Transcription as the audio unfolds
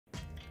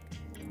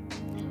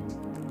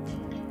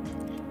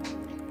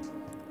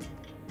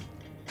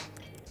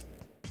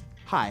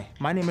Hi,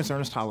 my name is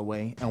Ernest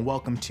Holloway, and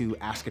welcome to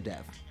Ask a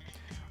Dev.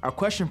 Our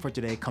question for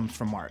today comes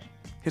from Mark.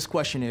 His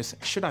question is,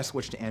 should I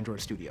switch to Android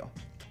Studio?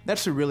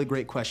 That's a really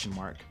great question,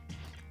 Mark.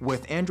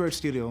 With Android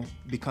Studio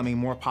becoming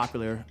more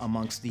popular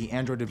amongst the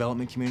Android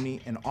development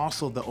community and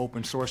also the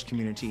open source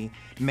community,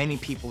 many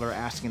people are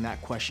asking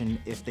that question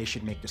if they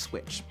should make the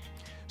switch.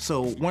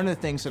 So one of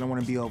the things that I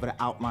want to be able to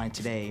outline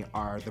today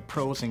are the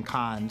pros and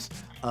cons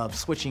of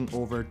switching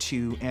over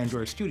to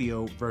Android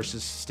Studio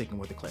versus sticking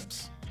with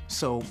Eclipse.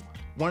 So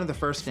one of the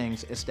first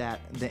things is that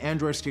the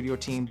Android Studio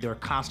team, they're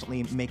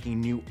constantly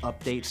making new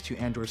updates to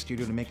Android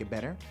Studio to make it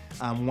better.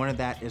 One of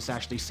that is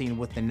actually seen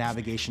with the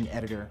navigation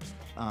editor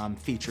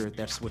feature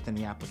that's within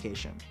the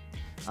application.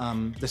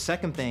 The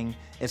second thing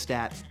is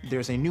that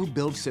there's a new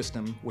build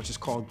system, which is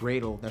called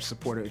Gradle, that's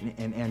supported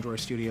in Android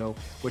Studio,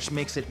 which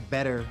makes it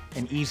better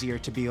and easier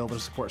to be able to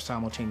support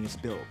simultaneous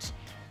builds.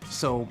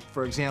 So,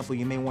 for example,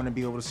 you may want to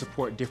be able to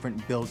support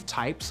different build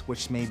types,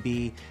 which may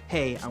be,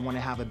 hey, I want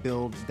to have a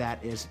build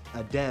that is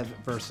a dev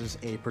versus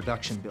a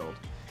production build.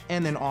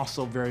 And then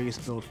also various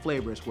build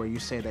flavors where you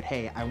say that,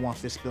 hey, I want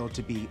this build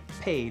to be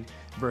paid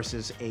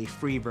versus a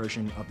free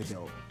version of the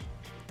build.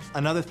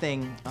 Another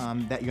thing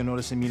that you'll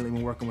notice immediately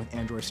when working with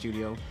Android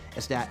Studio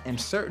is that in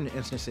certain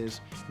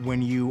instances,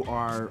 when you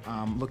are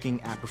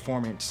looking at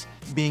performance,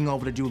 being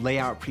able to do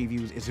layout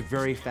previews is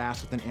very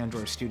fast within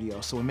Android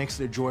Studio. So it makes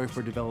it a joy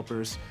for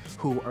developers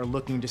who are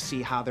looking to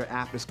see how their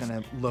app is going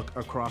to look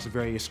across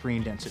various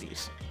screen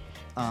densities.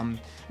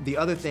 The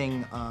other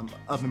thing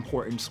of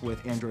importance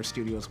with Android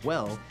Studio as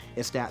well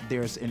is that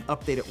there's an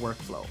updated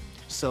workflow.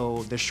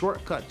 So the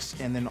shortcuts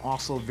and then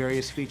also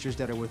various features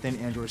that are within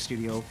Android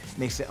Studio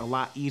makes it a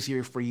lot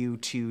easier for you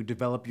to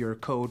develop your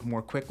code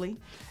more quickly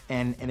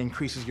and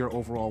increases your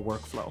overall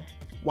workflow.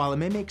 While it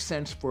may make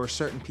sense for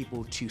certain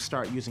people to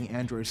start using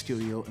Android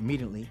Studio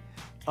immediately,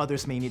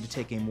 others may need to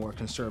take a more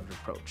conservative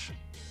approach.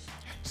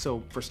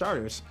 So for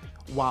starters,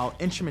 while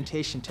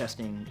instrumentation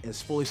testing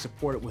is fully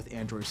supported with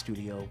Android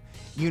Studio,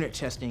 unit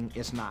testing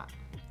is not.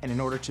 And in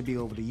order to be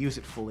able to use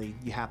it fully,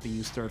 you have to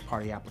use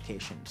third-party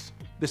applications.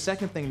 The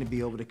second thing to be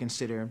able to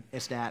consider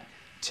is that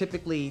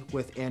typically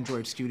with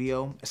Android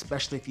Studio,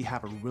 especially if you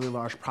have a really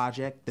large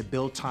project, the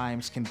build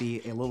times can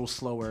be a little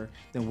slower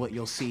than what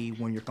you'll see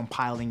when you're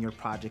compiling your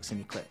projects in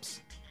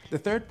Eclipse. The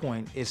third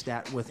point is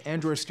that with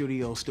Android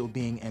Studio still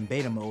being in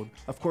beta mode,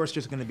 of course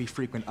there's going to be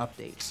frequent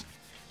updates.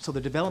 So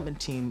the development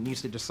team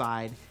needs to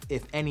decide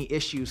if any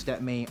issues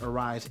that may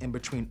arise in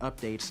between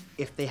updates,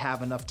 if they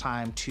have enough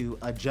time to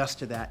adjust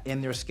to that in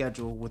their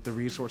schedule with the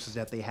resources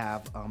that they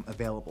have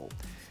available.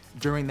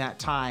 During that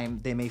time,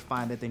 they may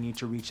find that they need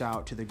to reach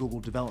out to the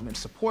Google development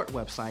support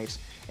websites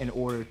in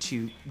order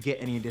to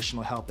get any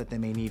additional help that they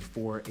may need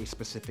for a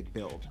specific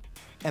build.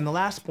 And the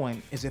last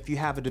point is if you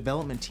have a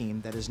development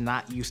team that is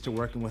not used to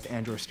working with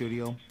Android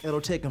Studio,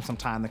 it'll take them some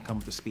time to come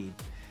up to speed.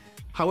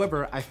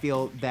 However, I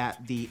feel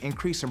that the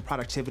increase in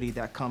productivity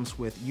that comes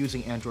with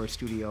using Android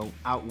Studio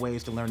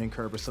outweighs the learning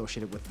curve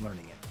associated with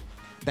learning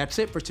it. That's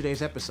it for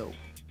today's episode.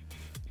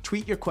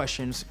 Tweet your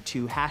questions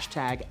to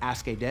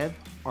 #AskADev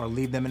or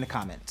leave them in the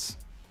comments.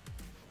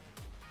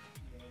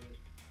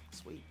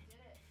 Sweet.